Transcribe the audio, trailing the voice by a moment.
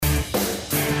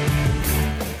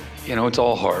It's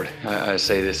all hard. I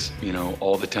say this,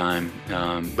 all the time,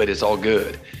 but it's all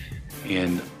good.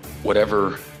 And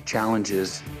whatever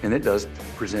challenges, and it does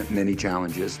present many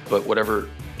challenges, but whatever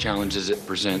challenges it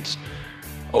presents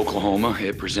Oklahoma,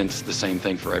 it presents the same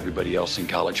thing for everybody else in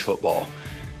college football.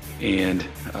 And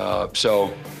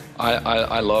so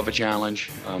I love a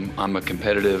challenge. I'm a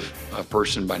competitive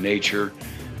person by nature,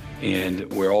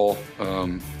 and we're all,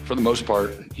 for the most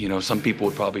part, some people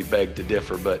would probably beg to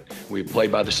differ, but we play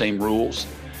by the same rules.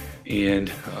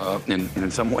 And in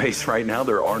some ways right now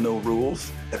there are no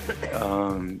rules.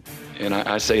 And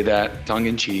I say that tongue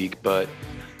in cheek, but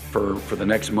for the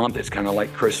next month, it's kind of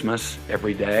like Christmas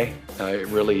every day. It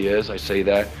really is. I say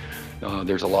that.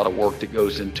 There's a lot of work that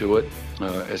goes into it,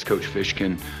 as Coach Fish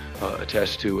can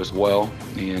attest to as well.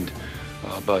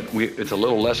 But it's a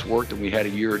little less work than we had a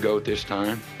year ago at this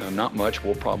time. Not much.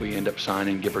 We'll probably end up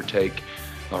signing, give or take,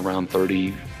 around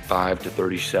 35 to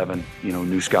 37,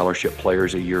 new scholarship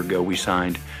players. A year ago, we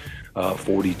signed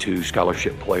 42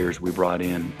 scholarship players we brought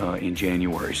in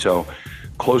January. So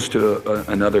close to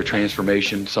another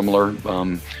transformation, similar,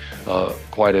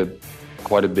 quite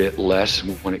a bit less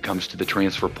when it comes to the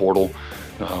transfer portal.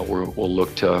 We'll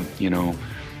look to,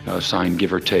 sign,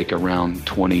 give or take, around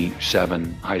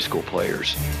 27 high school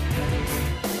players.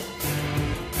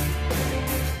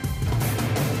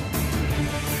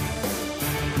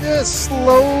 Yeah,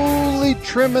 slowly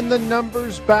trimming the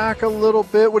numbers back a little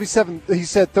bit. What he said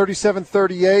 37,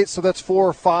 38, so that's 4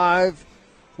 or 5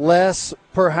 less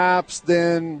perhaps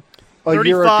than a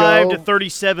year ago. 35 to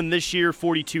 37 this year,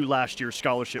 42 last year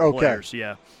scholarship players,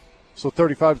 yeah. So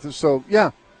 35, so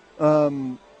yeah.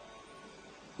 And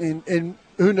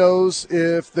who knows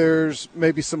if there's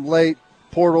maybe some late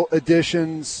portal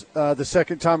additions the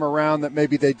second time around that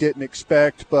maybe they didn't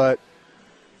expect, but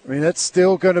I mean that's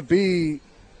still going to be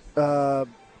a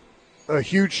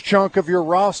huge chunk of your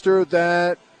roster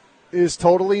that is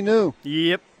totally new.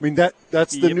 Yep. I mean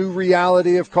that's the new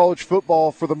reality of college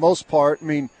football for the most part. I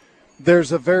mean,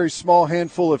 there's a very small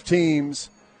handful of teams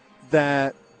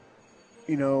that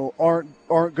aren't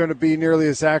going to be nearly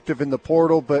as active in the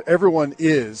portal, but everyone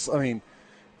is. I mean,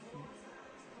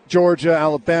 Georgia,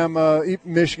 Alabama,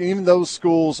 Michigan, even those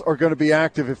schools are going to be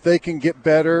active if they can get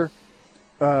better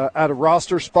at a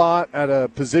roster spot, at a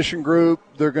position group.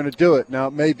 They're going to do it. Now,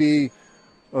 it may be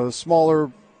a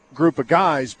smaller group of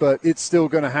guys, but it's still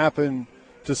going to happen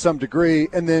to some degree.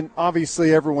 And then,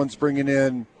 obviously, everyone's bringing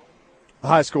in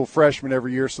high school freshmen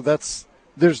every year, so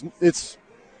it's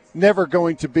never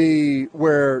going to be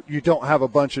where you don't have a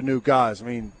bunch of new guys. I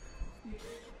mean,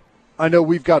 I know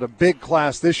we've got a big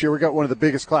class this year. We got one of the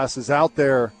biggest classes out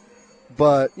there,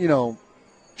 but 20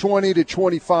 to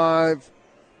 25,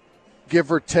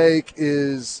 give or take,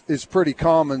 is pretty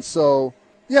common. So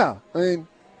yeah, I mean,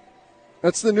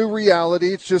 that's the new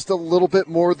reality. It's just a little bit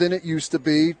more than it used to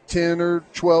be, 10 or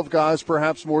 12 guys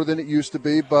perhaps more than it used to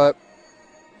be. But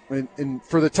and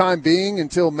for the time being,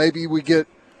 until maybe we get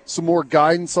some more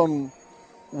guidance on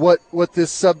what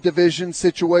this subdivision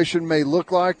situation may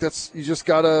look like,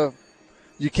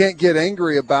 you can't get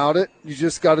angry about it. You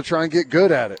just got to try and get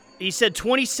good at it. He said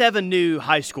 27 new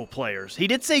high school players. He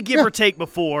did say give or take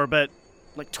before, but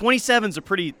like 27 is a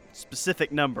pretty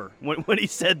specific number when he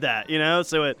said that,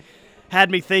 So it had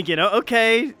me thinking,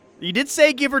 okay, you did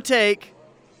say give or take,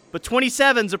 but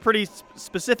 27 is a pretty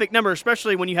specific number,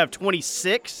 especially when you have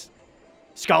 26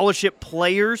 scholarship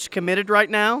players committed right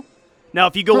now. Now,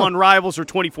 if you go on Rivals or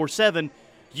 24/7,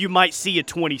 you might see a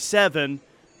 27,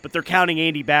 but they're counting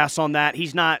Andy Bass on that.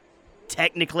 He's not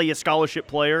technically a scholarship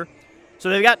player. So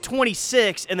they've got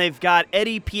 26, and they've got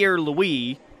Eddie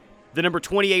Pierre-Louis, the number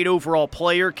 28 overall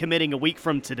player, committing a week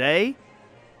from today.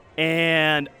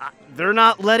 And they're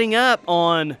not letting up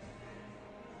on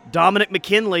Dominic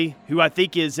McKinley, who I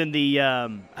think is in the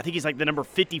I think he's like the number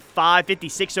 55,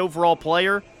 56 overall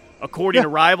player, according to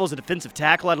Rivals, a defensive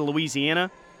tackle out of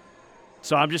Louisiana.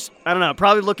 So I don't know,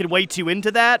 probably looking way too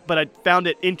into that, but I found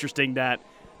it interesting that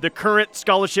the current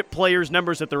scholarship players'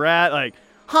 numbers that they're at,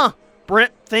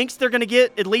 Brent thinks they're going to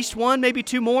get at least one, maybe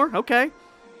 2 more. Okay.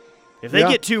 If they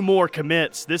get 2 more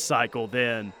commits this cycle,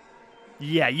 then,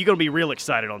 you're going to be real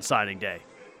excited on signing day.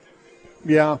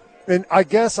 Yeah, and I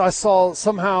guess I saw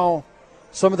somehow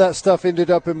some of that stuff ended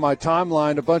up in my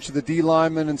timeline. A bunch of the D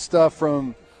linemen and stuff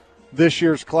from this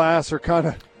year's class are kind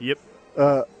of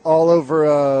all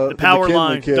over the power McKinley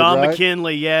line. Kid, Don right?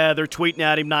 McKinley, they're tweeting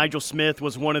at him. Nigel Smith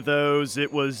was one of those.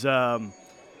 It was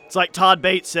it's like Todd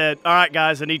Bates said, all right,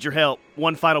 guys, I need your help.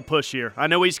 One final push here. I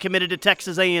know he's committed to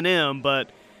Texas A&M, but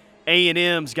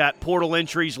A&M's got portal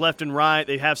entries left and right.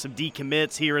 They have some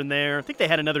decommits here and there. I think they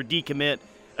had another decommit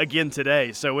again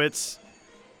today. So it's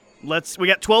We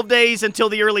got 12 days until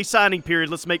the early signing period.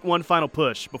 Let's make one final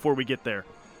push before we get there.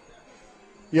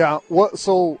 Yeah.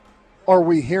 So are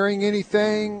we hearing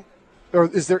anything, or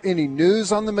is there any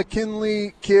news on the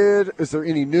McKinley kid? Is there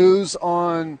any news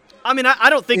on? I mean, I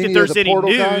don't think that there's any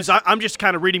news. Guys? I'm just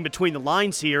kind of reading between the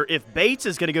lines here. If Bates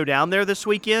is going to go down there this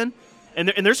weekend, and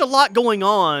there's a lot going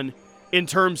on in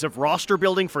terms of roster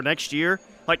building for next year,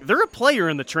 like they're a player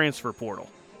in the transfer portal.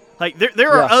 Like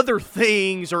there are other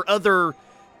things or other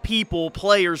people,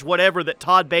 players, whatever, that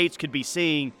Todd Bates could be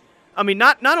seeing. I mean,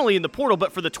 not only in the portal,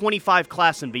 but for the 25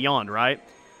 class and beyond, right?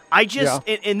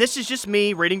 And this is just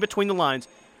me reading between the lines,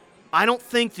 I don't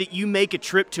think that you make a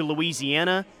trip to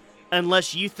Louisiana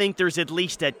unless you think there's at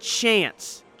least a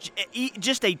chance,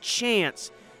 just a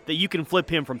chance, that you can flip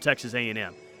him from Texas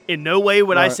A&M. In no way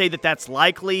would I say that that's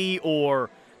likely or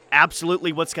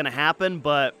absolutely what's going to happen,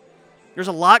 but there's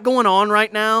a lot going on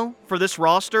right now for this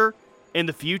roster in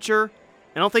the future.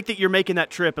 I don't think that you're making that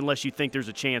trip unless you think there's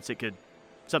a chance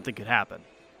something could happen.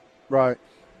 Right.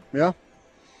 Yeah.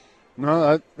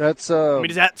 No, that's. I mean,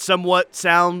 does that somewhat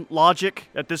sound logic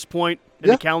at this point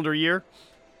in the calendar year?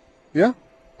 Yeah.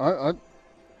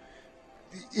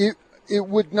 It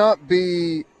would not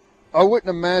be. I wouldn't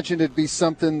imagine it'd be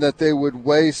something that they would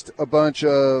waste a bunch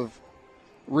of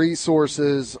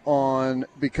resources on,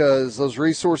 because those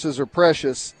resources are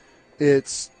precious.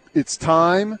 It's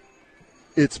time,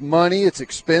 it's money, it's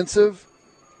expensive.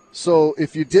 So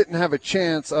if you didn't have a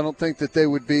chance, I don't think that they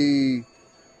would be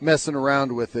messing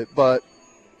around with it. But,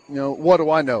 what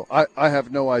do I know? I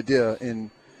have no idea.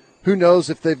 And who knows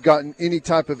if they've gotten any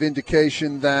type of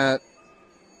indication that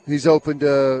he's open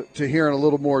to hearing a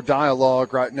little more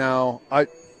dialogue right now. I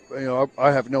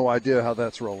have no idea how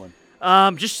that's rolling.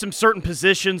 Just some certain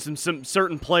positions and some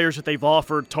certain players that they've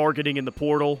offered targeting in the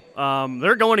portal.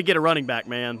 They're going to get a running back,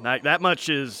 man.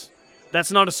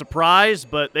 That's not a surprise,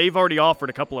 but they've already offered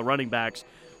a couple of running backs.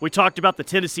 We talked about the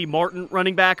Tennessee Martin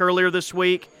running back earlier this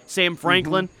week, Sam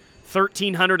Franklin,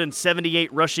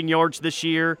 1,378 rushing yards this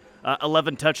year,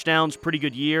 11 touchdowns, pretty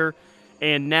good year.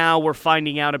 And now we're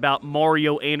finding out about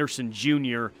Mario Anderson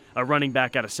Jr., a running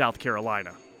back out of South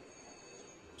Carolina.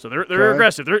 So they're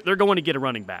aggressive. They're going to get a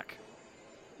running back.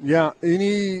 Yeah.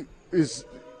 Do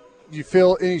you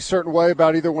feel any certain way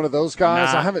about either one of those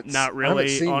guys? Not really,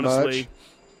 seen honestly. Much.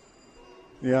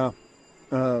 Yeah.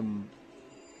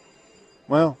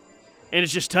 Well. And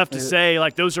it's just tough to say.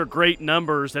 Like, those are great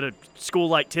numbers at a school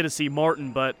like Tennessee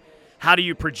Martin, but how do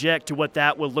you project to what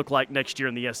that will look like next year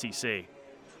in the SEC?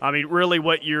 I mean, really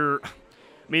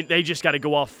they just got to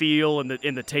go off feel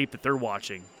in the tape that they're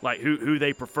watching, like who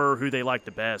they prefer, who they like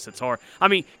the best. It's hard. I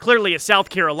mean, clearly a South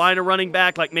Carolina running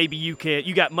back, like maybe you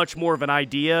got much more of an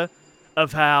idea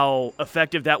of how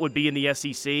effective that would be in the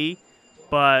SEC,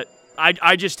 but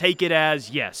I just take it as,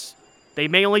 yes, they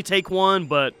may only take one,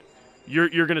 but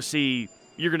you're going to see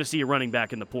a running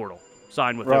back in the portal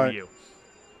sign with OU.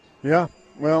 Yeah.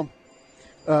 Well,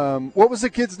 what was the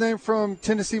kid's name from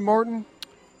Tennessee Martin?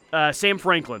 Sam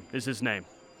Franklin is his name.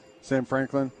 Sam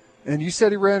Franklin. And you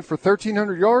said he ran for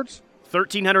 1,300 yards?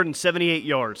 1,378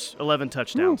 yards, 11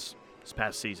 touchdowns this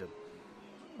past season.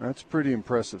 That's pretty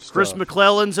impressive stuff. Chris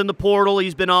McClellan's in the portal.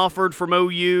 He's been offered from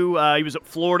OU. He was at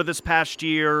Florida this past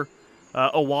year.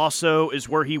 Owasso is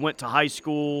where he went to high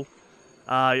school.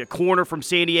 A corner from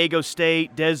San Diego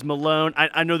State, Des Malone.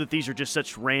 I know that these are just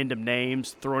such random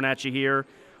names thrown at you here,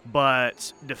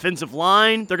 but defensive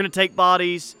line, they're going to take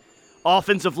bodies.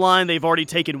 Offensive line, they've already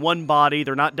taken one body.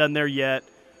 They're not done there yet.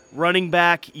 Running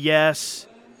back, yes.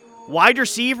 Wide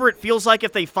receiver, it feels like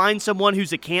if they find someone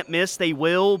who's a can't miss, they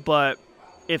will, but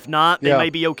if not, they may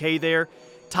be okay there.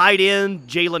 Tight end,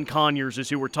 Jalen Conyers is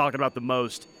who we're talking about the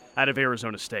most out of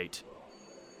Arizona State.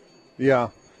 Yeah.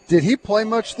 Did he play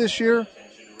much this year?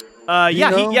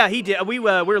 He did. We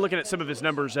were looking at some of his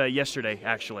numbers yesterday,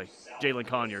 actually, Jalen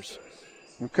Conyers.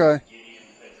 Okay.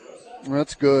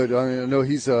 That's good. I mean, I know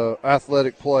he's a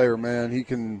athletic player, man. He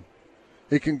can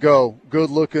go. Good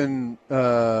looking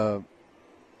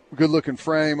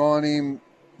frame on him.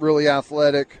 Really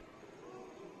athletic.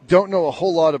 Don't know a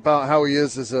whole lot about how he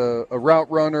is as a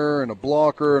route runner and a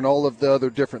blocker and all of the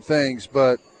other different things,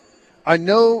 but I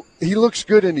know he looks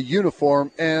good in a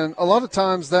uniform, and a lot of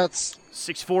times that's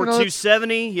 6'4",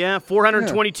 270,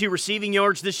 422 receiving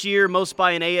yards this year, most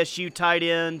by an ASU tight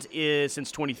end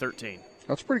since 2013.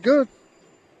 That's pretty good.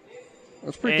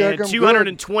 That's pretty good. And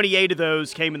 228 of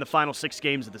those came in the final 6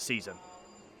 games of the season.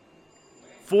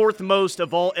 Fourth most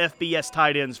of all FBS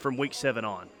tight ends from week 7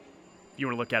 on. If you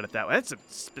want to look at it that way. That's some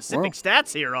specific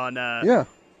stats here on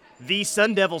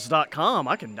thesundevils.com.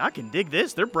 I can dig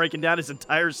this. They're breaking down his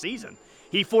entire season.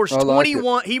 He forced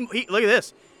 21. He look at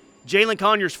this. Jalen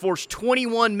Conyers forced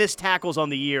 21 missed tackles on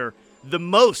the year, the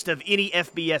most of any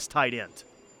FBS tight end.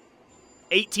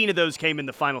 18 of those came in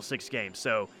the final 6 games.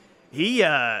 So he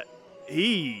had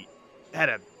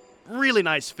a really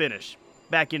nice finish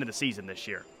back into the season this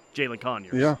year, Jalen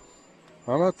Conyers. Yeah.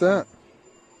 How about that?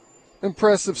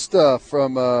 Impressive stuff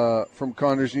from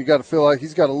Conyers. You got to feel like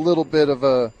he's got a little bit of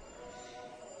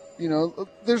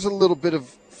there's a little bit of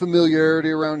familiarity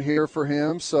around here for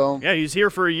him. So yeah, he's here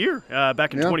for a year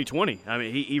back in 2020. I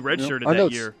mean, he redshirted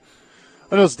that year.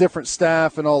 I know it's different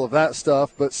staff and all of that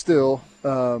stuff, but still,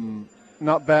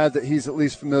 not bad that he's at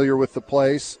least familiar with the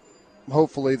place.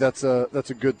 Hopefully, that's a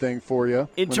good thing for you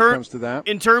when it comes to that.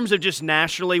 In terms of just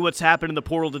nationally, what's happened in the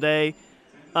portal today,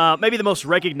 maybe the most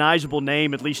recognizable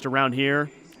name, at least around here,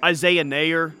 Isaiah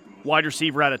Nayer, wide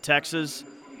receiver out of Texas.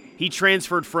 He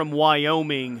transferred from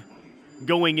Wyoming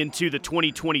going into the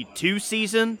 2022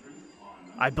 season.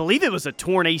 I believe it was a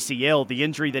torn ACL, the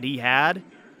injury that he had.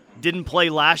 Didn't play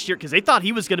last year because they thought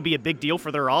he was going to be a big deal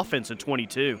for their offense in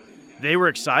 22. They were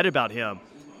excited about him.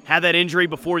 Had that injury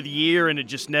before the year, and it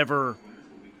just never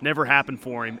happened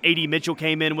for him. A.D. Mitchell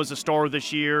came in, was a star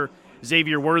this year.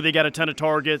 Xavier Worthy got a ton of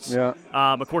targets. Yeah.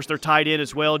 Of course, they're tied in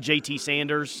as well, J.T.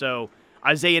 Sanders. So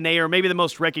Isaiah Nayer, maybe the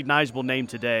most recognizable name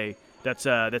today that's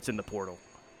in the portal.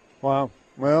 Wow.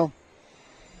 Well,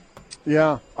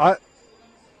 yeah. I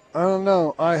don't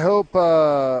know. I hope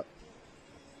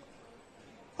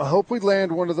we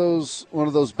land one of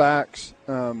those backs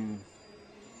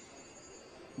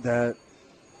that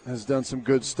has done some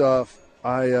good stuff.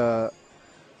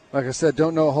 Like I said,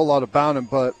 don't know a whole lot about him,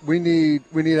 but we need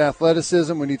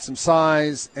athleticism, we need some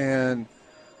size, and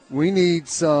we need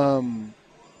some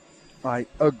like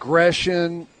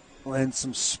aggression and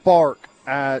some spark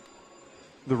at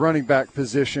the running back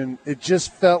position. It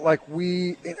just felt like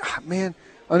I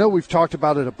know we've talked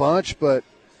about it a bunch, but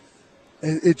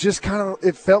it just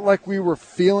it felt like we were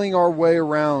feeling our way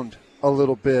around a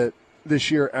little bit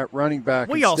this year at running back.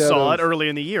 We all saw it early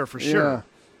in the year for sure.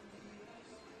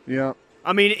 Yeah.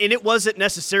 I mean, and it wasn't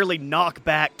necessarily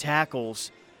knockback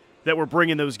tackles that were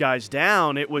bringing those guys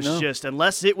down. It was just,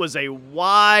 unless it was a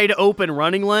wide open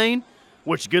running lane,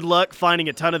 which good luck finding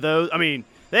a ton of those. I mean,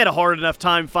 they had a hard enough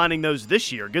time finding those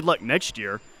this year. Good luck next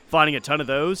year finding a ton of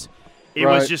those. It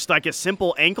was just like a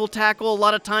simple ankle tackle a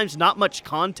lot of times, not much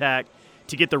contact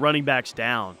to get the running backs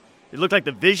down. It looked like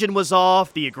the vision was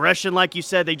off, the aggression, like you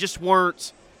said,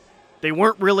 they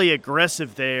weren't really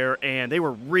aggressive there, and they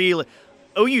were really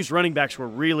 – OU's running backs were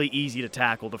really easy to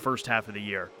tackle the first half of the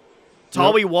year.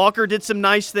 Tawee Walker did some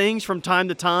nice things from time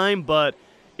to time, but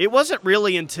it wasn't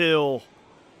really until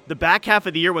the back half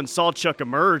of the year when Sawchuk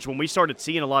emerged when we started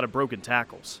seeing a lot of broken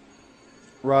tackles.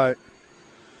 Right.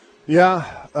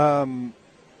 Yeah.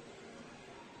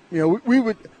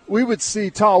 We would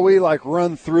see Tawee like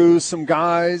run through some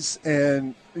guys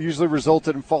and usually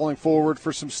resulted in falling forward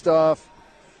for some stuff.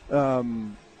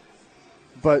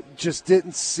 But just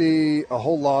didn't see a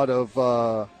whole lot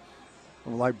of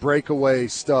like breakaway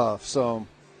stuff. So,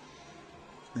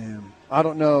 I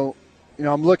don't know.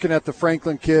 I'm looking at the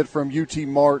Franklin kid from UT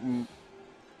Martin,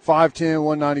 5'10",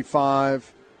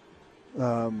 195.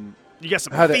 You got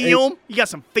some film? You got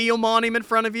some film on him in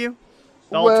front of you?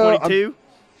 All 22?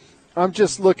 I'm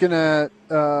just looking at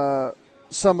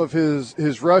some of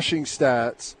his rushing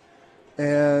stats,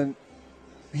 and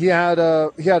he had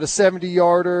a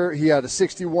 70-yarder, he had a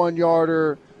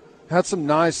 61-yarder, had some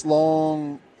nice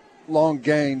long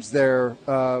gains there.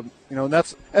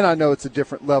 And I know it's a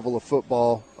different level of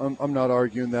football. I'm not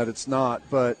arguing that it's not,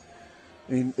 but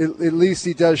I mean, at least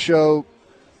he does show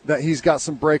that he's got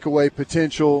some breakaway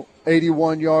potential.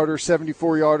 81-yarder,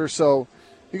 74-yarder. So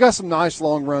you got some nice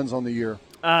long runs on the year.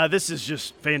 This is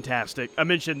just fantastic. I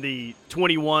mentioned the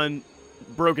 21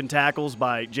 broken tackles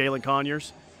by Jalen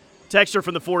Conyers. Texter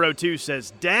from the 402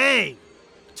 says, dang,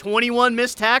 21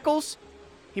 missed tackles?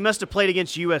 He must have played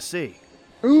against USC.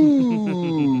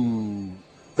 Ooh.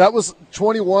 That was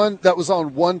 21. That was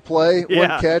on one play,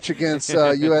 one catch against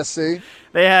USC.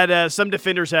 They had some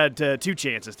defenders had 2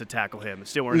 chances to tackle him and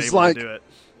still weren't able to do it.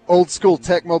 Old school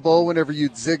Tecmo Bowl whenever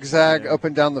you'd zigzag up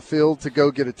and down the field to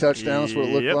go get a touchdown. That's what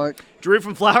it looked like. Drew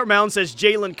from Flower Mound says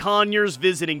Jalen Conyers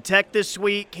visiting Tech this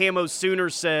week. Camo Sooner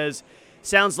says,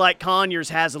 sounds like Conyers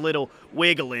has a little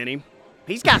wiggle in him.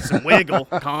 He's got some wiggle,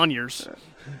 Conyers.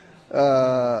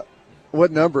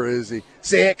 What number is he?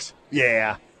 6?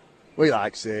 Yeah. We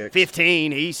like 6.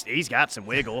 15. He's got some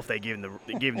wiggle if they give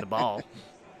him the ball.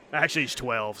 Actually, he's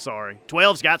 12, sorry.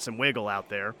 12's got some wiggle out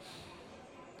there.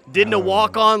 Didn't a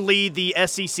walk-on lead the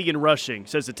SEC in rushing,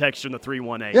 says the texter in the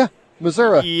 318. Yeah,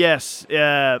 Missouri. Yes.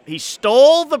 He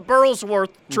stole the Burlsworth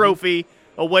Trophy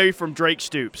away from Drake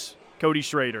Stoops, Cody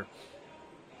Schrader.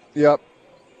 Yep,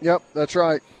 that's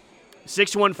right.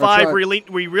 615, That's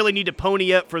right. we really need to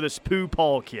pony up for this Pooh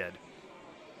Paul kid.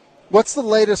 What's the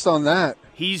latest on that?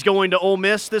 He's going to Ole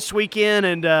Miss this weekend,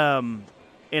 and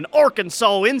an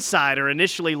Arkansas insider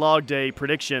initially logged a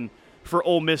prediction for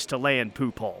Ole Miss to land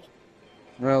Pooh Paul.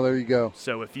 Well, there you go.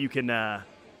 So if you can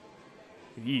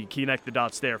connect the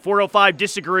dots there. 405,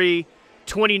 disagree.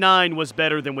 29 was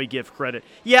better than we give credit.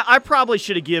 Yeah, I probably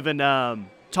should have given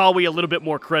Tawi a little bit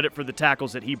more credit for the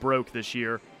tackles that he broke this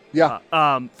year. Yeah.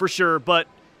 For sure. But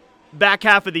back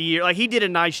half of the year, he did a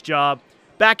nice job.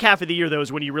 Back half of the year, though,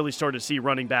 is when you really started to see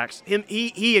running backs,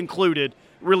 he included,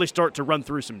 really start to run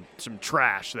through some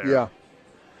trash there. Yeah.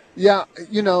 Yeah,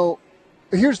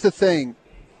 here's the thing.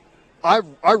 I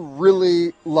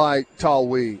really like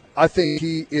Tawi. I think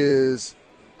he is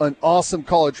an awesome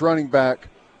college running back,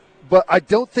 but I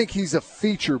don't think he's a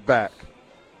feature back.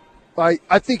 I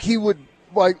think he would,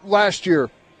 like last year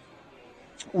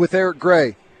with Eric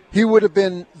Gray, he would have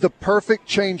been the perfect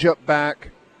change-up back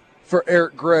for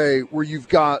Eric Gray, where you've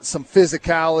got some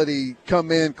physicality, come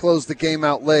in, close the game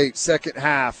out late, second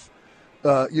half.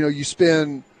 You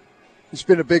spend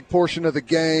a big portion of the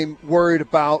game worried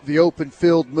about the open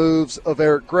field moves of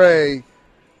Eric Gray,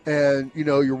 and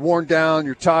you're worn down,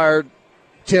 you're tired,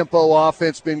 tempo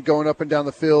offense been going up and down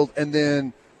the field, and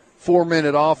then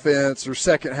 4-minute offense or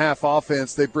second half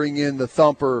offense, they bring in the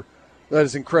thumper that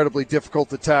is incredibly difficult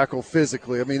to tackle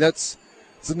physically. I mean, it's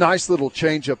a nice little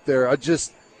change up there. I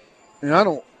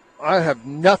have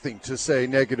nothing to say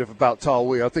negative about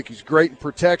Tawi. I think he's great in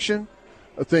protection.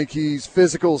 I think he's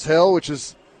physical as hell, which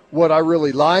is what I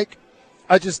really like.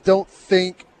 I just don't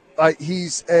think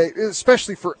he's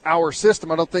especially for our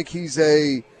system, I don't think he's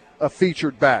a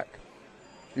featured back.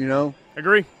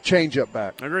 Agree. Change-up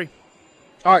back. Agree.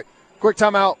 All right, quick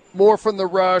timeout. More from The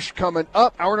Rush coming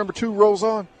up. Hour number 2 rolls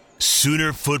on.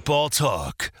 Sooner football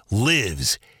talk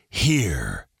lives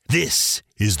here. This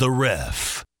is The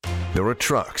Ref. There are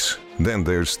trucks, then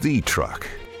there's the truck.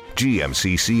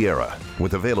 GMC Sierra,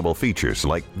 with available features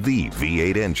like the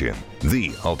V8 engine,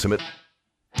 the ultimate.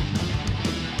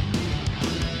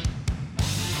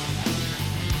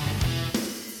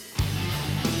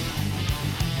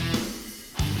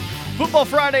 Football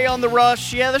Friday on The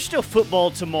Rush. Yeah, there's still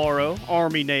football tomorrow.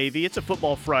 Army, Navy. It's a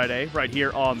football Friday right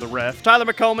here on The Ref. Tyler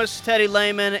McComas, Teddy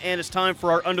Lehman, and it's time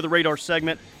for our Under the Radar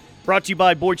segment brought to you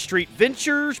by Boyd Street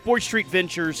Ventures. Boyd Street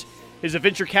Ventures is a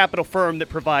venture capital firm that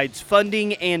provides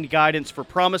funding and guidance for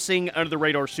promising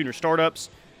under-the-radar Sooner startups.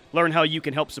 Learn how you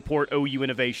can help support OU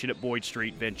innovation at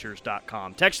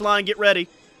BoydStreetVentures.com. Text line, get ready,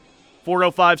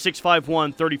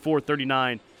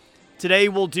 405-651-3439. Today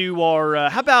we'll do our,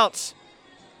 how about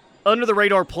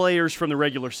under-the-radar players from the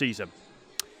regular season?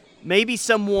 Maybe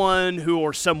someone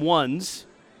or someones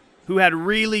who had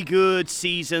really good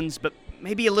seasons, but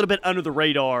maybe a little bit under the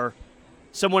radar.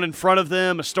 Someone in front of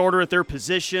them, a starter at their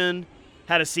position,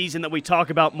 had a season that we talk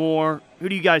about more. Who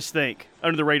do you guys think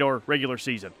under the radar regular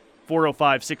season?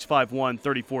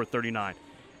 405-651-3439.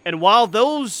 And while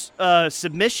those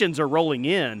submissions are rolling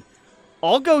in,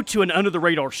 I'll go to an under the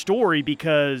radar story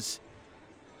because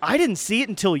I didn't see it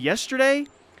until yesterday,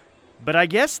 but I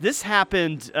guess this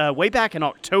happened way back in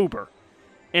October.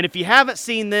 And if you haven't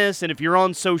seen this, and if you're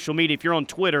on social media, if you're on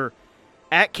Twitter,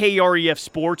 at KREF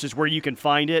Sports is where you can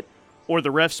find it, or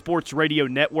the Ref Sports Radio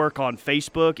Network on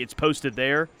Facebook. It's posted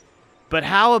there. But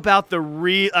how about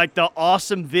the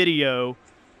awesome video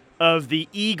of the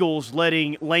Eagles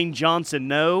letting Lane Johnson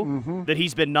know that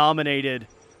he's been nominated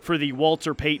for the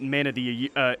Walter Payton Man of the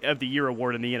Year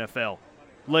award in the NFL?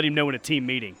 Let him know in a team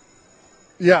meeting.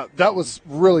 Yeah, that was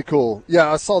really cool.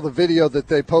 Yeah, I saw the video that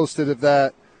they posted of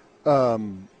that.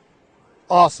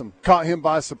 Awesome. Caught him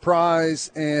by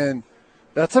surprise, and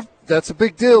that's a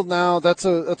big deal now. That's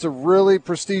a really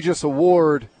prestigious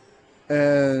award,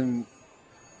 and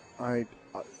I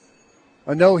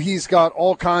know he's got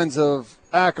all kinds of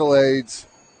accolades,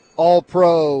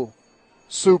 All-Pro,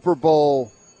 Super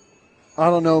Bowl, I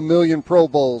don't know, million Pro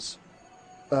Bowls,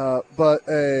 but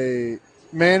a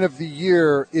Man of the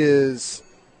Year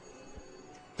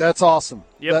that's awesome.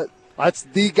 Yep. That's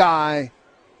the guy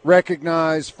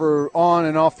recognized for on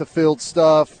and off the field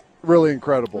stuff. Really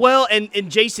incredible. Well,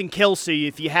 and Jason Kelsey,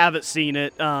 if you haven't seen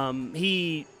it,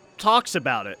 he talks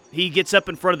about it. He gets up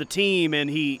in front of the team and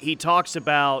he talks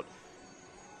about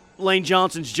Lane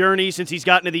Johnson's journey since he's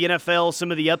gotten to the NFL,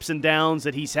 some of the ups and downs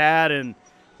that he's had, and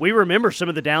we remember some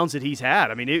of the downs that he's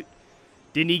had. I mean,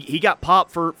 he got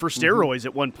popped for steroids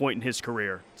at one point in his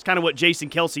career. It's kind of what Jason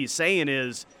Kelsey is saying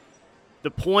is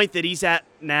the point that he's at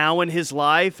now in his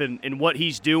life and what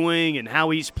he's doing and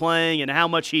how he's playing and how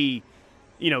much he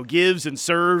gives and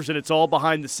serves, and it's all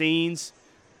behind the scenes.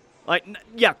 Like,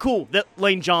 yeah, cool. That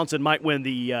Lane Johnson might win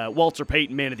the Walter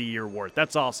Payton Man of the Year award.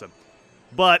 That's awesome.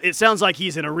 But it sounds like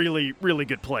he's in a really, really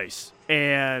good place.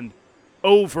 And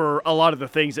over a lot of the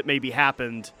things that maybe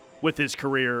happened with his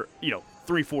career,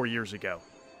 3-4 years ago.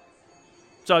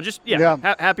 So just,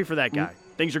 happy for that guy.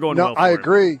 Things are going well for him. I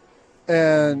agree.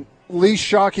 And least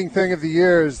shocking thing of the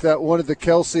year is that one of the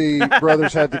Kelsey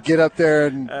brothers had to get up there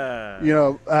and,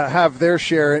 have their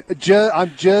share.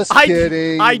 I'm just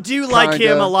kidding. I do like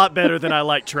him a lot better than I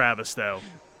like Travis, though.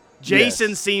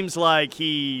 Jason seems like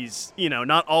he's,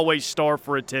 not always starved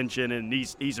for attention, and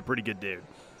he's a pretty good dude.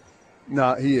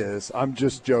 No, he is. I'm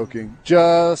just joking.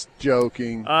 Just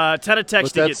joking. Ton of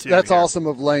text to get to. That's here. awesome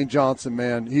of Lane Johnson,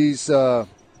 man. He's a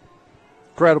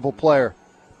credible player.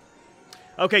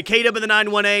 Okay, KW in the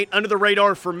 918. Under the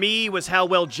radar for me was how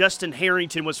well Justin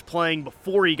Harrington was playing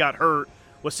before he got hurt.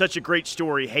 Was such a great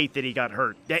story. Hate that he got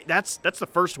hurt. That's the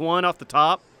first one off the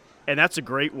top, and that's a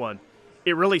great one.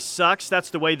 It really sucks. That's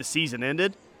the way the season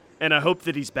ended, and I hope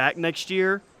that he's back next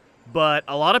year. But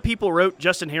a lot of people wrote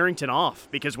Justin Harrington off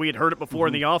because we had heard it before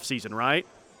in the offseason, right?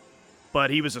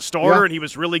 But he was a starter, and he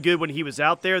was really good when he was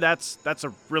out there. That's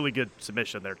a really good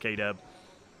submission there, K-Dub.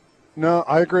 No,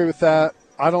 I agree with that.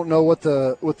 I don't know what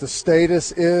the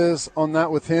status is on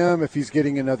that with him, if he's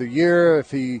getting another year.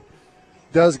 If he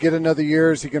does get another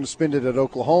year, is he going to spend it at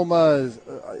Oklahoma?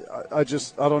 I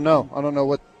don't know. I don't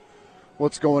know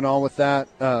what's going on with that.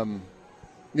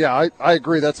 I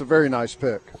agree. That's a very nice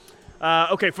pick.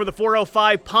 Okay, for the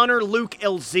 405, punter Luke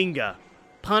Elzinga.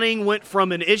 Punting went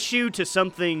from an issue to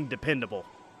something dependable.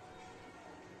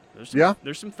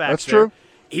 There's some facts that's there. true.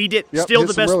 He did still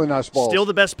the best. Really nice balls. Still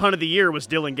the best punt of the year was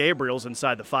Dylan Gabriel's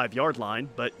inside the 5-yard line.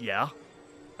 But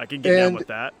I can get down with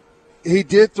that. He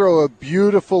did throw a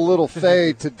beautiful little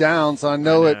fade to Downs. I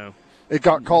know. It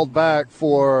got called back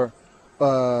for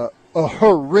a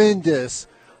horrendous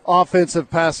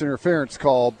offensive pass interference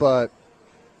call, but.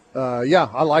 I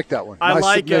like that one. I nice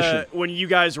like submission. When you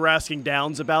guys were asking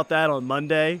Downs about that on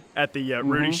Monday at the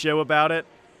Rudy show about it,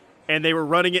 and they were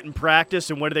running it in practice,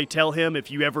 and what did they tell him?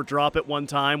 If you ever drop it one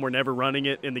time, we're never running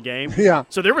it in the game. Yeah.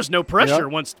 So there was no pressure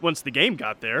once the game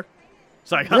got there.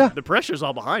 It's like, the pressure's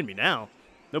all behind me now.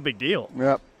 No big deal.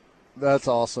 Yep. That's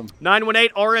awesome.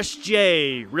 918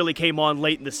 RSJ really came on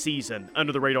late in the season,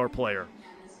 under the radar player.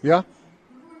 Yeah.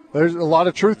 There's a lot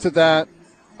of truth to that.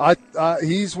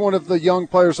 He's one of the young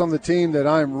players on the team that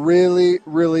I'm really,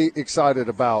 really excited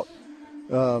about.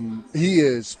 He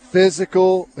is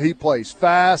physical. He plays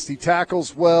fast. He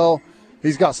tackles well.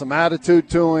 He's got some attitude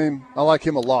to him. I like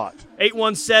him a lot.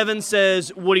 817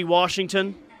 says Woody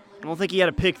Washington. I don't think he had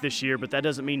a pick this year, but that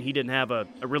doesn't mean he didn't have a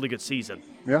really good season.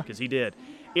 Yeah. Because he did.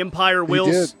 Empire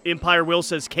Will says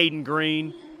Caden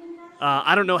Green.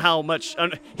 I don't know how much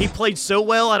he played so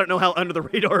well. I don't know how under the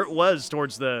radar it was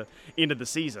towards the end of the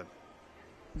season.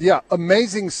 Yeah,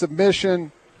 amazing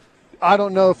submission. I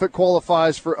don't know if it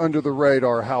qualifies for under the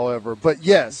radar, however. But,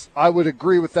 yes, I would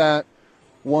agree with that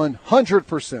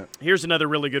 100%. Here's another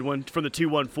really good one from the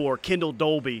 214. Kendall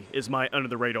Dolby is my under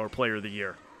the radar player of the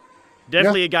year.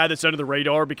 Definitely a guy that's under the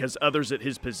radar because others at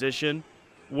his position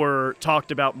were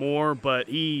talked about more. But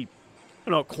he,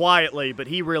 quietly, but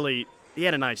he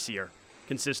had a nice year,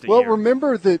 consistent year. Well,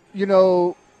 remember that,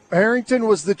 Harrington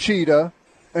was the cheetah,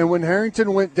 and when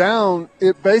Harrington went down,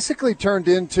 it basically turned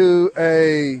into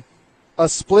a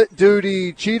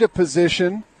split-duty cheetah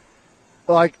position,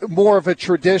 like more of a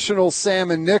traditional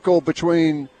Sam and nickel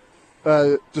between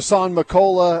Dasan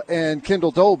McCullough and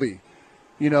Kendall Dolby.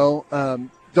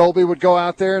 Dolby would go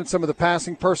out there in some of the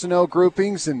passing personnel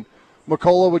groupings, and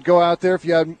McCullough would go out there if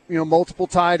you had, multiple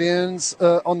tight ends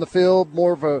on the field,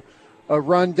 more of a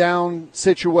run-down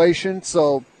situation.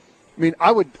 So,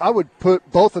 I would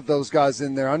put both of those guys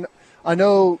in there. I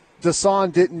know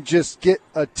Dasan didn't just get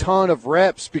a ton of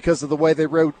reps because of the way they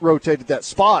rotated that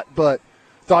spot, but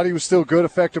thought he was still a good,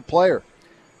 effective player.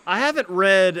 I haven't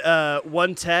read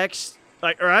one text,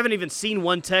 or I haven't even seen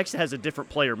one text that has a different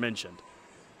player mentioned.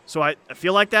 So I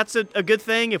feel like that's a good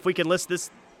thing if we can list this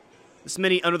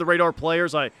many under-the-radar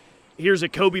players. Here's a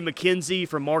Kobe McKenzie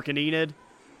from Mark and Enid.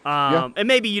 And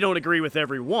maybe you don't agree with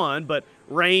every one, but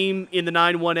Rame in the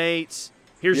 918s.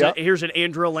 Here's an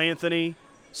Andrew Anthony.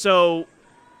 So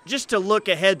just to look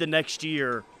ahead the next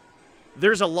year,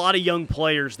 there's a lot of young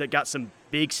players that got some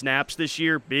big snaps this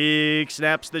year, big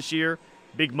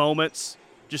moments.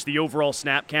 Just the overall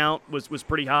snap count was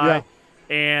pretty high. Yeah.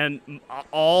 And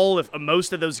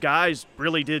most of those guys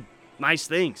really did nice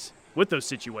things with those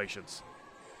situations.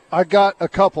 I got a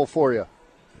couple for you.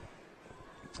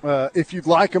 If you'd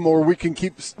like them, or we can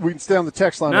stay on the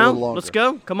text line a little longer. Let's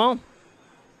go. Come on.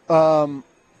 on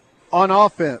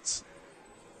offense,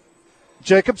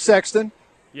 Jacob Sexton.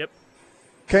 Yep.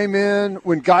 Came in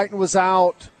when Guyton was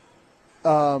out.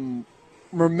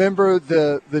 Remember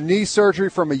the knee surgery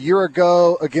from a year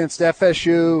ago against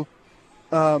FSU.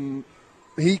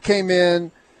 He came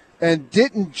in and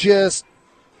didn't just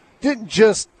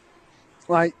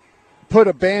like put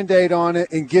a Band-Aid on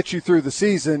it and get you through the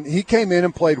season. He came in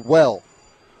and played well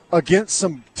against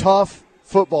some tough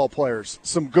football players,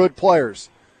 some good players.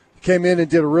 Came in and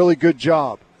did a really good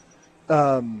job.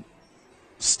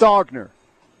 Stogner.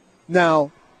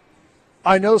 Now,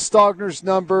 I know Stogner's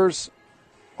numbers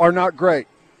are not great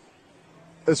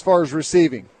as far as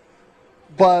receiving,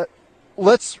 but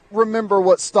let's remember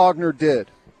what Stogner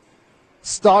did.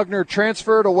 Stogner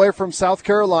transferred away from South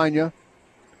Carolina.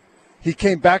 He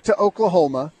came back to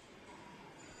Oklahoma,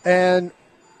 and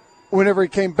whenever he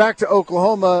came back to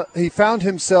Oklahoma, he found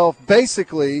himself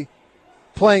basically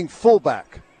playing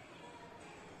fullback,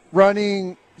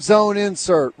 running zone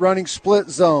insert, running split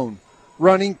zone,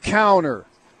 running counter.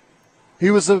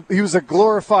 He was a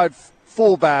glorified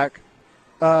fullback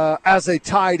as a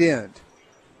tight end,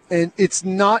 and it's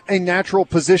not a natural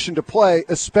position to play,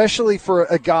 especially for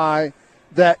a guy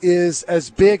that is as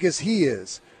big as he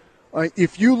is.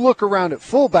 If you look around at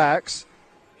fullbacks,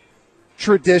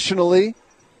 traditionally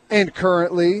and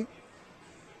currently,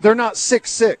 they're not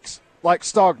 6'6" like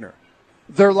Stogner.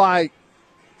 They're like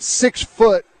 6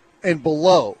 foot and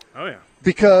below. Oh, yeah.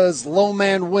 Because low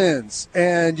man wins,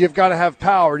 and you've got to have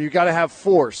power, and you've got to have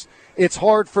force. It's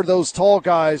hard for those tall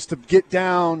guys to get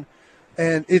down,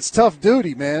 and it's tough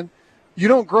duty, man. You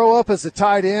don't grow up as a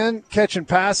tight end catching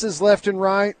passes left and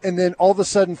right and then all of a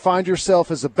sudden find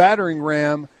yourself as a battering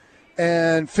ram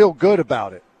and feel good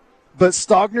about it. But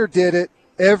Stogner did it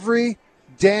every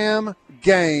damn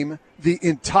game, the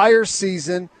entire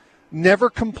season, never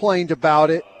complained about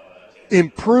it,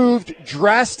 improved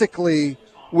drastically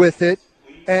with it,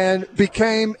 and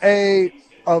became a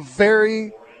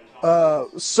very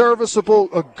serviceable,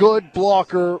 a good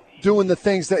blocker doing the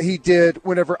things that he did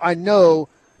whenever I know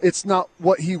it's not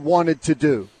what he wanted to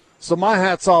do. So my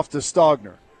hat's off to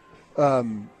Stogner.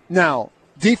 Now,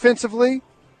 defensively,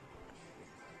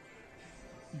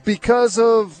 because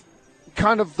of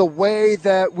kind of the way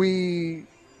that we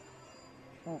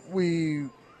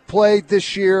played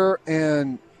this year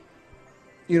and,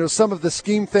 you know, some of the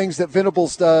scheme things that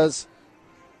Venables does,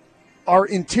 our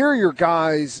interior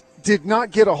guys did not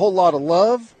get a whole lot of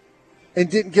love and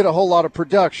didn't get a whole lot of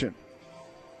production.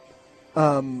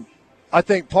 I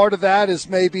think part of that is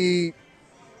maybe,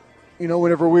 you know,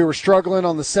 whenever we were struggling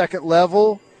on the second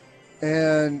level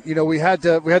and, you know, we had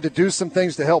to do some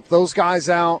things to help those guys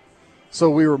out. So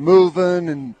we were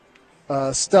moving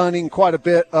and stunning quite a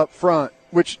bit up front,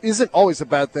 which isn't always a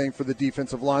bad thing for the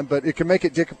defensive line, but it can make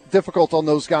it difficult on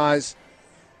those guys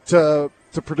to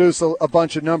produce a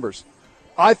bunch of numbers.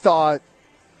 I thought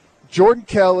Jordan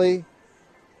Kelly,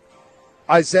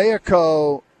 Isaiah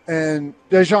Coe, and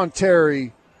Dejon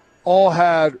Terry all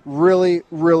had really,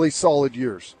 really solid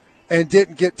years and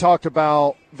didn't get talked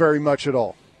about very much at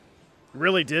all.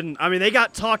 Really didn't. I mean, they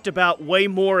got talked about way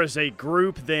more as a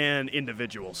group than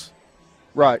individuals.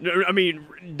 Right. I mean,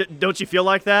 don't you feel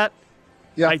like that?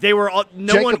 Yeah. Like they were all,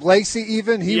 Jacob Lacey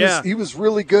even, he was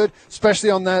really good, especially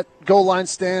on that goal line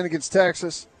stand against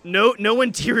Texas. No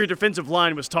interior defensive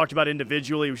line was talked about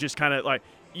individually. It was just kind of like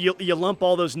you lump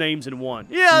all those names in one.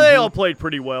 Yeah, they all played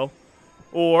pretty well.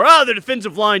 Or, the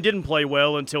defensive line didn't play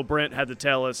well until Brent had to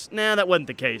tell us, nah, that wasn't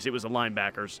the case. It was the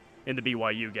linebackers in the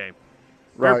BYU game.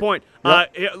 Fair point.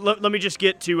 Yep. Let me just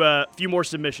get to a few more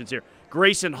submissions here.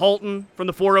 Grayson Holton from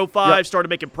the 405 started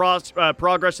making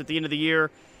progress at the end of the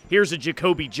year. Here's a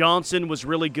Jacoby Johnson, was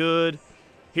really good.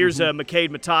 Here's a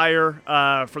McCade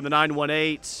Matire from the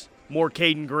 918. More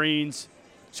Caden Greens.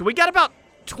 So we got about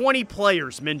 20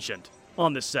 players mentioned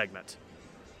on this segment.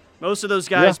 Most of those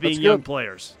guys being young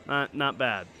players. Not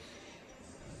bad.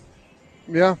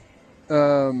 Yeah.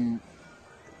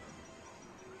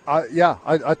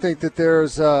 I think that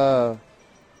there's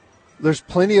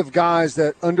plenty of guys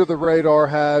that under the radar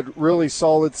had really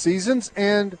solid seasons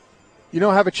and, you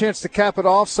know, have a chance to cap it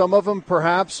off. Some of them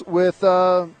perhaps with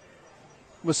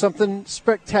something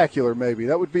spectacular maybe.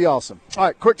 That would be awesome. All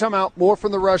right, quick timeout. More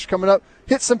from The Rush coming up.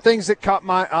 Hit some things that caught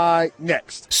my eye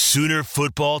next. Sooner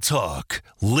football talk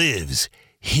lives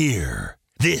here.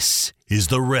 This is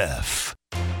The Ref.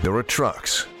 There are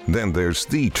trucks, then there's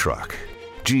the truck.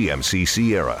 GMC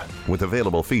Sierra, with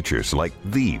available features like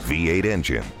the V8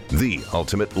 engine, the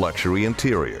ultimate luxury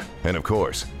interior, and of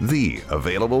course, the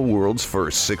available world's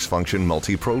first 6-function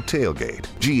multi-pro tailgate.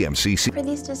 GMC For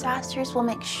these disasters, we'll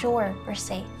make sure we're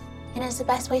safe. and is the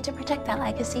best way to protect that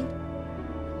legacy.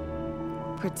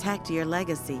 Protect your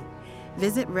legacy.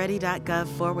 Visit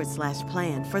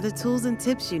ready.gov/plan for the tools and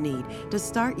tips you need to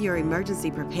start your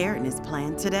emergency preparedness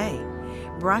plan today.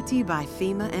 Brought to you by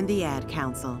FEMA and the Ad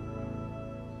Council.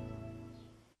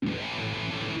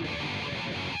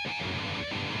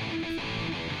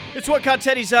 It's What Caught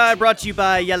Teddy's Eye, brought to you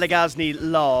by Yala Ghazni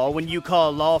Law. When you call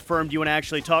a law firm, do you want to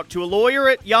actually talk to a lawyer?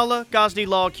 At Yala Ghazni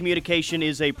Law, communication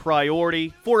is a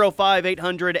priority.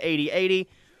 405-800-8080.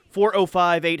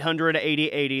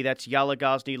 405-800-8080. That's Yala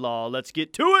Ghazni Law. Let's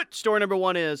get to it. Story number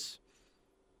one is?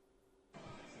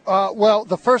 Well,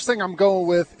 the first thing I'm going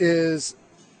with is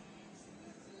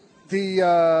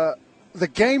the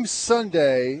game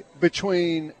Sunday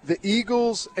between the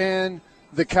Eagles and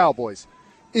the Cowboys.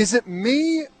 Is it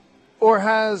me, or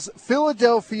has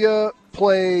Philadelphia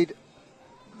played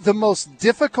the most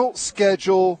difficult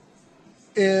schedule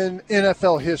in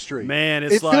NFL history? Man,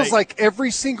 it feels like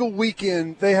every single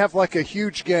weekend they have like a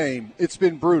huge game. It's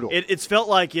been brutal. It's felt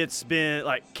like it's been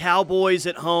like Cowboys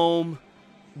at home,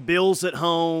 Bills at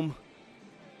home,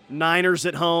 Niners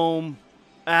at home,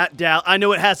 at Dallas. I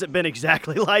know it hasn't been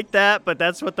exactly like that, but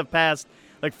that's what the past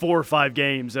like 4 or 5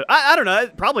 games. I don't know,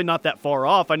 probably not that far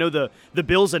off. I know the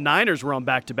Bills and Niners were on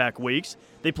back-to-back weeks.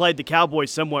 They played the Cowboys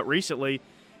somewhat recently.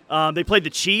 They played the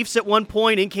Chiefs at one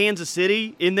point in Kansas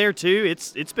City in there too.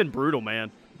 It's been brutal, man.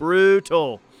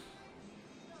 Brutal.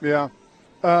 Yeah.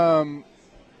 Now,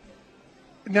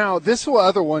 this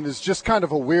other one is just kind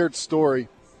of a weird story.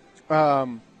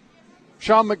 Sean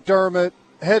McDermott,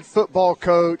 head football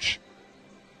coach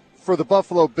for the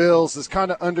Buffalo Bills, is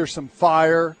kind of under some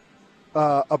fire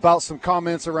about some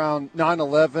comments around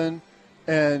 9/11.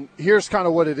 And here's kind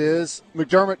of what it is.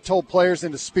 McDermott told players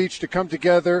in a speech to come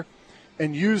together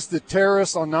and use the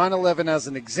terrorists on 9/11 as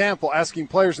an example, asking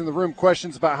players in the room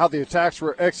questions about how the attacks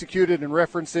were executed and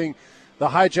referencing the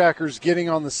hijackers getting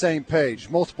on the same page.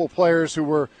 Multiple players who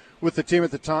were with the team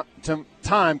at the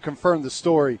time confirmed the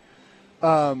story.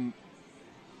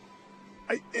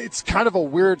 It's kind of a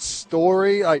weird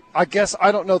story. I guess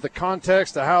I don't know the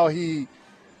context of how he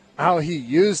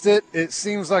used it. It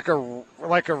seems like a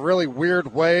really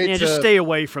weird way to just stay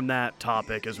away from that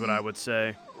topic is what I would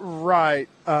say. Right.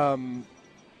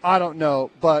 I don't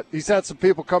know, but he's had some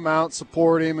people come out and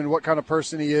support him and what kind of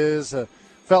person he is.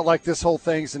 Felt like this whole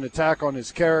thing's an attack on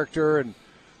his character, and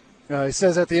he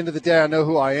says at the end of the day, I know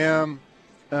who I am.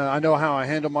 I know how I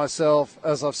handle myself.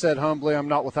 As I've said humbly, I'm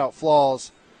not without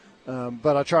flaws,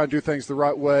 but I try and do things the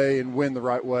right way and win the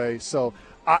right way. So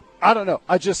I don't know.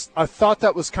 I thought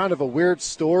that was kind of a weird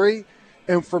story,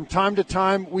 and from time to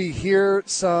time we hear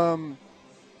some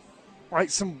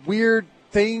weird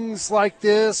things like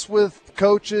this with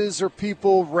coaches or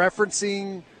people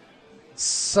referencing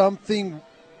something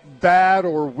bad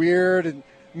or weird, and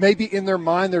maybe in their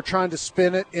mind they're trying to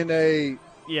spin it in a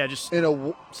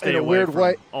weird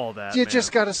way. All that you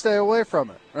just got to stay away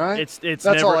from it, right? It's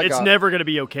never going to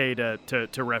be okay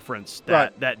to reference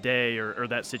that day or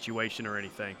that situation or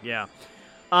anything. Yeah,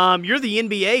 you're the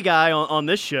NBA guy on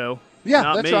this show. Yeah,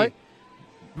 not that's me. right.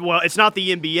 Well, it's not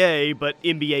the NBA, but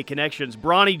NBA connections.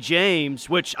 Bronny James,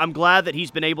 which I'm glad that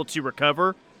he's been able to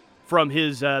recover from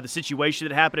his the situation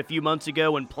that happened a few months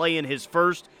ago and play in his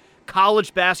first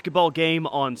college basketball game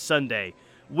on Sunday.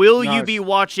 Will you be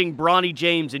watching Bronny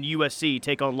James and USC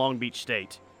take on Long Beach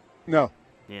State? No.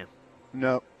 Yeah.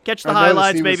 No. Catch the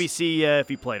highlights, maybe see if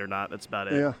he played or not. That's about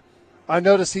it. Yeah. I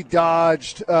noticed he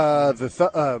dodged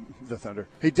the Thunder.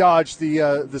 He dodged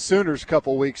the Sooners a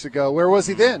couple weeks ago. Where was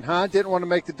he then, huh? Didn't want to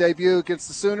make the debut against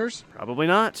the Sooners? Probably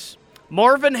not.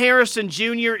 Marvin Harrison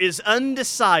Jr. is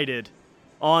undecided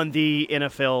on the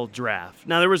NFL draft.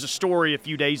 Now, there was a story a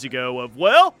few days ago of,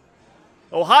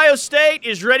 Ohio State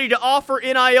is ready to offer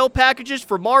NIL packages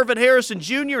for Marvin Harrison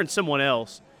Jr. and someone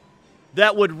else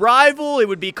that would it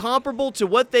would be comparable to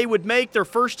what they would make their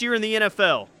first year in the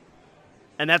NFL.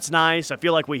 And that's nice. I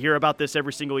feel like we hear about this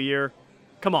every single year.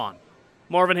 Come on.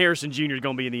 Marvin Harrison Jr. is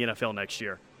going to be in the NFL next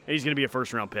year, and he's going to be a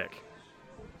first-round pick.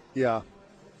 Yeah.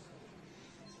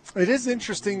 It is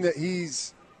interesting that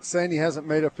he's saying he hasn't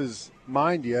made up his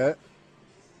mind yet.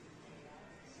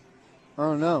 I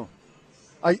don't know.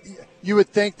 You would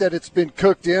think that it's been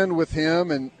cooked in with him,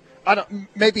 and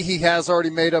maybe he has already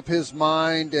made up his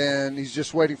mind, and he's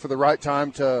just waiting for the right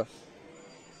time to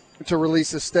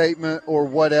release a statement or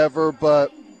whatever,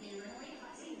 but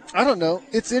I don't know.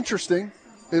 It's interesting,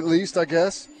 at least, I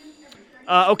guess.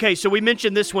 Okay, so we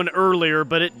mentioned this one earlier,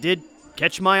 but it did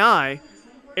catch my eye.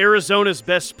 Arizona's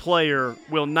best player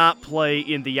will not play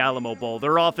in the Alamo Bowl.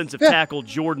 Their offensive tackle,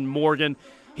 Jordan Morgan,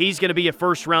 he's going to be a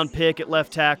first-round pick at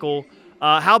left tackle.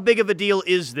 How big of a deal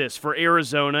is this for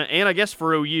Arizona and I guess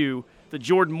for OU that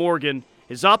Jordan Morgan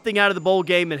is opting out of the bowl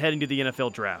game and heading to the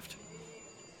NFL draft?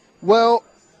 Well,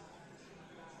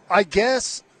 I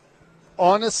guess,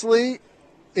 honestly,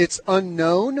 it's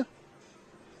unknown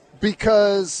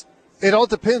because it all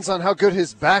depends on how good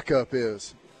his backup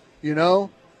is, you know?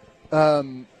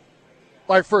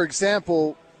 Like, for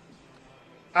example,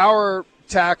 our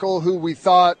tackle, who we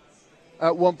thought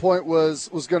at one point was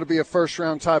going to be a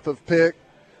first-round type of pick,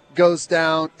 goes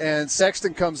down, and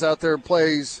Sexton comes out there and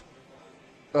plays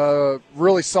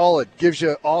really solid, gives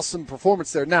you awesome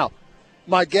performance there. Now,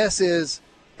 my guess is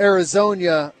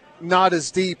Arizona not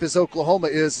as deep as Oklahoma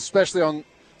is, especially on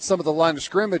some of the line of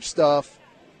scrimmage stuff.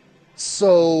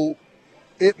 So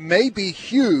it may be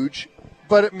huge,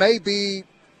 but it may be,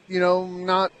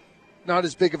 not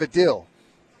as big of a deal.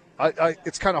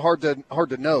 It's kind of hard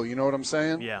to know. You know what I'm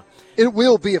saying? Yeah. It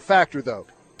will be a factor, though.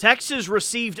 Texas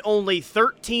received only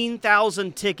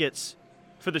 13,000 tickets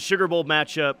for the Sugar Bowl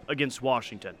matchup against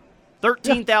Washington.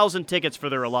 13,000 tickets for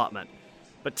their allotment.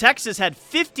 But Texas had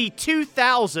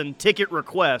 52,000 ticket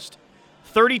requests,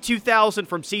 32,000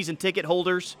 from season ticket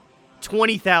holders,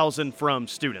 20,000 from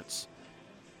students.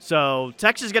 So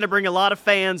Texas is going to bring a lot of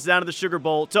fans down to the Sugar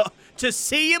Bowl to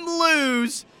see him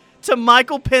lose to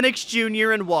Michael Penix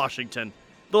Jr. in Washington.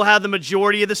 They'll have the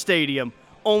majority of the stadium,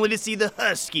 only to see the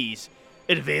Huskies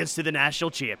advance to the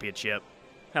national championship.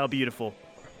 How beautiful.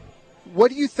 What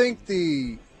do you think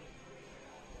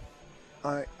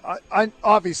I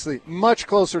obviously much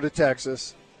closer to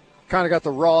Texas, kind of got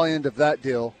the raw end of that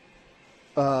deal.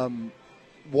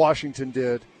 Washington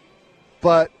did.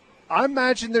 But I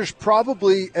imagine there's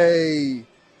probably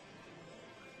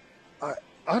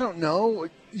I don't know.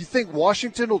 You think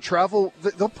Washington will travel?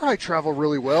 They'll probably travel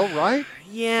really well, right?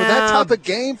 Yeah. For that type of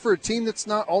game for a team that's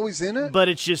not always in it? But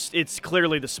it's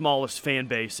clearly the smallest fan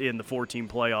base in the 4-team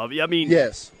playoff. I mean,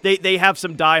 yes. They have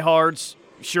some diehards,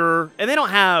 sure, and they don't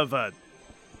have a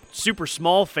super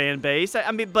small fan base.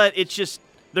 I mean, but it's just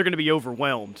they're going to be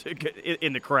overwhelmed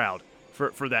in the crowd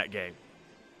for that game.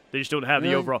 They just don't have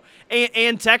the overall.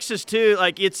 And Texas, too,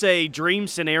 like it's a dream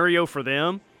scenario for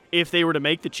them if they were to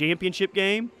make the championship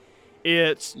game.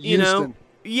 It's, Houston.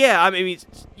 Yeah, I mean,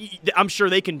 I'm sure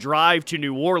they can drive to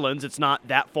New Orleans. It's not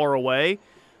that far away.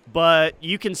 But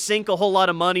you can sink a whole lot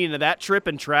of money into that trip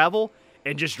and travel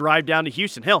and just drive down to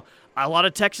Houston. Hell, a lot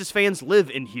of Texas fans live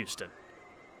in Houston.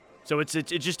 So it's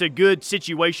just a good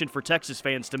situation for Texas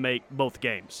fans to make both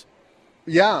games.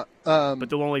 Yeah.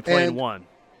 But they'll only play in one.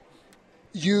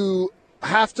 You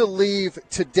have to leave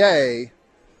today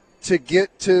to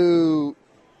get to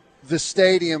the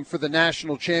stadium for the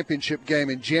national championship game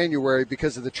in January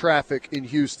because of the traffic in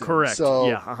Houston. Correct. So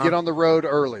Yeah, get on the road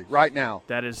early, right now.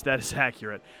 That is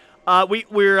accurate.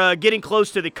 We're getting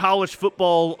close to the college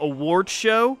football awards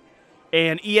show,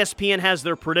 and ESPN has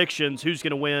their predictions who's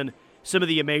going to win some of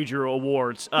the major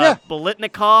awards.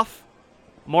 Biletnikoff,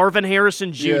 Marvin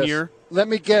Harrison Jr. Yes. Let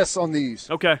me guess on these.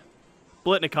 Okay.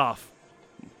 Biletnikoff.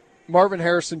 Marvin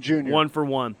Harrison Jr. 1 for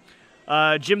 1.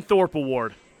 Jim Thorpe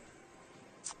Award.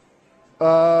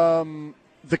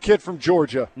 The kid from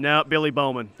Georgia. No, Billy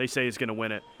Bowman. They say he's going to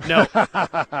win it. No.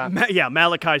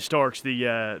 Malachi Starks,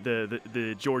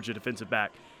 the Georgia defensive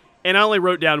back. And I only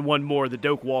wrote down one more, the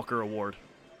Doak Walker Award.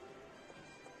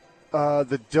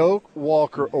 The Doak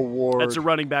Walker Award. That's a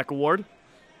running back award.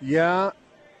 Yeah.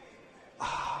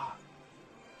 I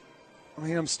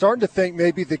mean, I'm starting to think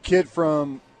maybe the kid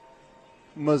from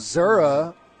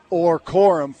Missouri or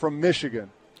Corum from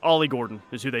Michigan. Ollie Gordon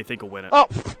is who they think will win it. Oh,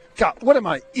 God, what am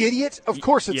I, idiot? Of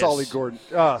course it's Yes. Ollie Gordon.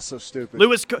 Ah, so stupid.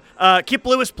 Kip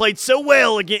Lewis played so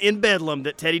well in Bedlam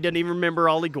that Teddy doesn't even remember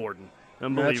Ollie Gordon.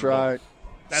 Unbelievable. That's right.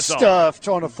 That's all. Stuffed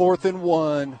on a 4th and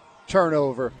 1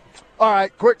 turnover. All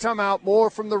right, quick timeout. More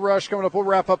from The Rush coming up. We'll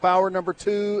wrap up hour number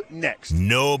 2 next.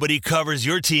 Nobody covers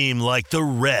your team like the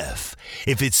Ref.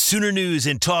 If it's Sooner news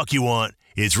and talk you want,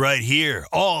 it's right here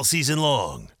all season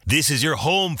long. This is your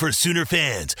home for Sooner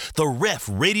fans, the Ref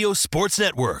Radio Sports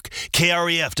Network,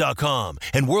 KREF.com,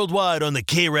 and worldwide on the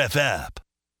KREF app.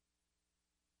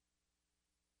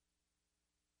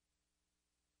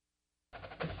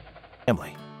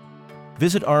 Family.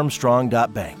 Visit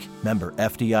Armstrong.bank, member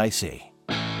FDIC.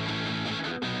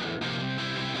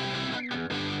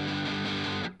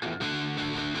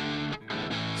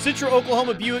 Central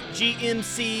Oklahoma Buick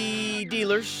GMC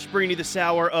dealers bringing you this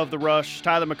hour of The Rush.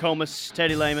 Tyler McComas,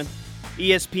 Teddy Lehman.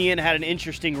 ESPN had an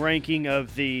interesting ranking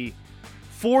of the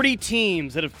 40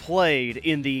 teams that have played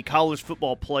in the college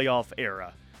football playoff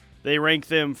era. They rank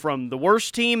them from the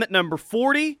worst team at number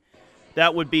 40,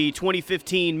 that would be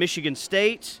 2015 Michigan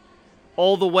State,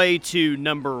 all the way to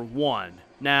number 1.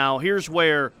 Now, here's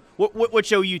where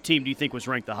which OU team do you think was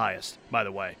ranked the highest, by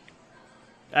the way?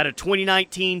 Out of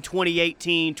 2019,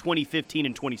 2018, 2015,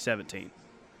 and 2017.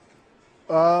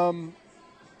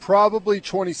 Probably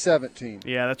 2017.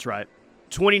 Yeah, that's right.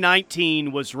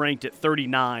 2019 was ranked at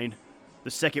 39,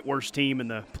 the second worst team in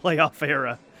the playoff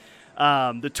era.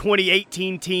 The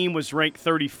 2018 team was ranked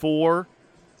 34.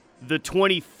 The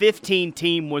 2015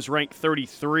 team was ranked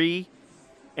 33.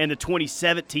 And the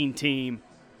 2017 team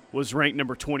was ranked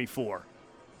number 24.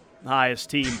 The highest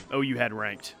team OU had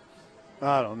ranked.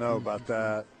 I don't know about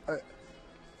that.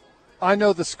 I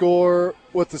know the score,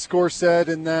 what the score said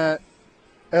in that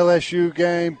LSU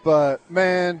game, but,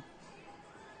 man,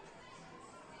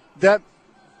 that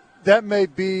may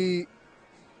be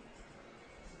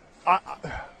 –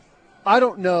 I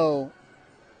don't know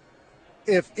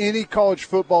if any college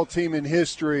football team in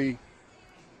history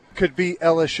could beat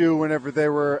LSU whenever they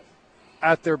were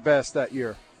at their best that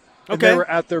year. Okay. And they were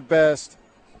at their best.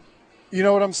 You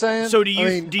know what I'm saying? So do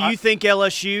you think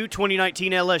LSU,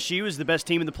 2019 LSU, is the best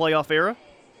team in the playoff era?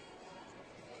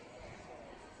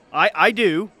 I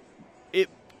do.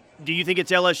 Do you think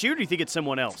it's LSU or do you think it's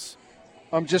someone else?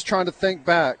 I'm just trying to think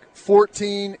back.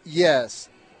 14, yes.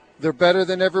 They're better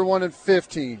than everyone in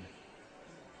 15.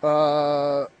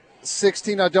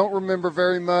 16, I don't remember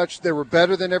very much. They were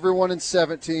better than everyone in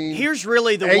 17. Here's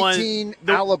really the 18,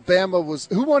 Alabama was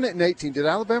 – who won it in 18? Did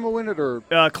Alabama win it or –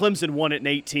 Clemson won it in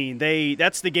 18.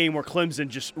 That's the game where Clemson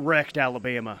just wrecked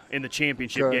Alabama in the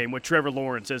championship game with Trevor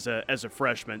Lawrence as a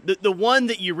freshman. The one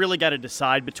that you really got to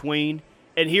decide between,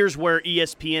 and here's where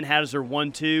ESPN has their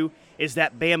 1-2, is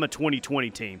that Bama 2020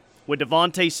 team with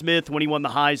Devontae Smith when he won the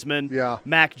Heisman,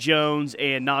 Mac Jones,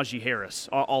 and Najee Harris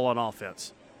all on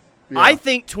offense. Yeah. I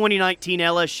think 2019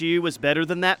 LSU was better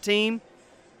than that team.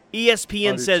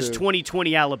 ESPN says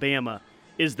 2020 Alabama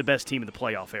is the best team in the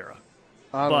playoff era.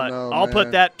 I'll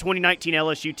put that 2019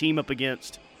 LSU team up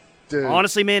against,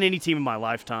 honestly, man, any team in my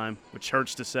lifetime, which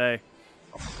hurts to say.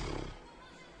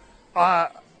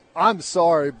 I'm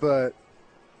sorry, but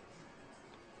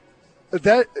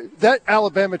that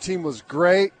Alabama team was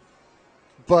great.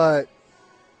 But,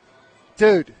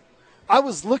 dude, I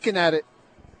was looking at it.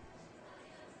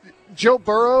 Joe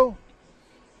Burrow,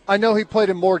 I know he played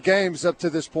in more games up to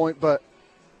this point, but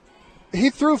he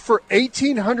threw for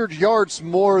 1,800 yards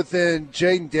more than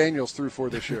Jaden Daniels threw for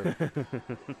this year.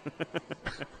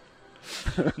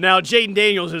 Now, Jaden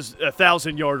Daniels is a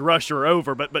 1,000-yard rusher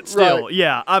over, but still,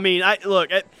 yeah. I mean,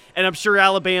 and I'm sure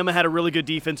Alabama had a really good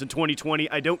defense in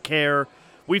 2020. I don't care.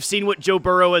 We've seen what Joe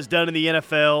Burrow has done in the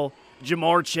NFL.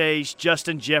 Jamar Chase,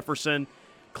 Justin Jefferson,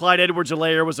 Clyde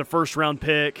Edwards-Helaire was a first-round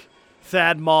pick.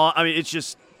 Thad Maw. I mean,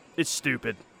 it's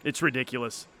stupid. It's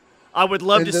ridiculous. I would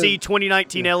love to see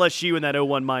 2019 LSU and that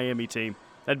 0-1 Miami team.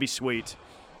 That'd be sweet.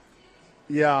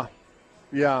 Yeah.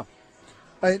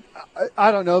 I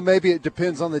don't know. Maybe it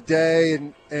depends on the day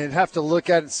and have to look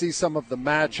at it and see some of the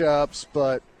matchups.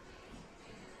 But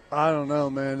I don't know,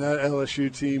 man. That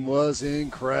LSU team was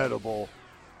incredible.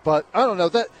 But I don't know.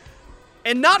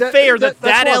 And not fair that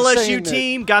LSU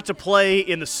team got to play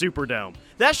in the Superdome.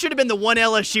 That should have been the one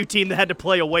LSU team that had to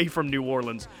play away from New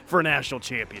Orleans for a national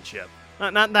championship.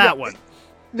 Not that one.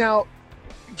 Now,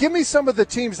 give me some of the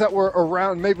teams that were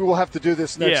around. Maybe we'll have to do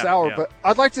this next hour, but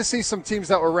I'd like to see some teams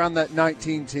that were around that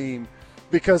 19 team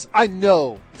because I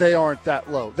know they aren't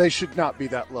that low. They should not be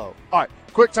that low. All right,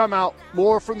 quick timeout.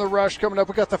 More from The Rush coming up.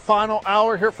 We got the final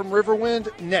hour here from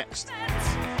Riverwind next.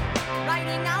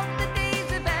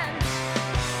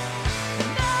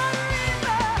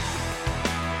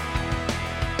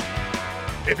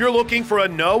 If you're looking for a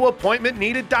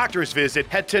no-appointment-needed doctor's visit,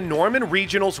 head to Norman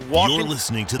Regional's walk-in. You're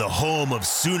listening to the home of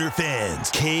Sooner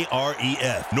fans,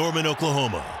 KREF, Norman,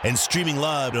 Oklahoma, and streaming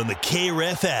live on the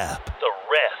KREF app. The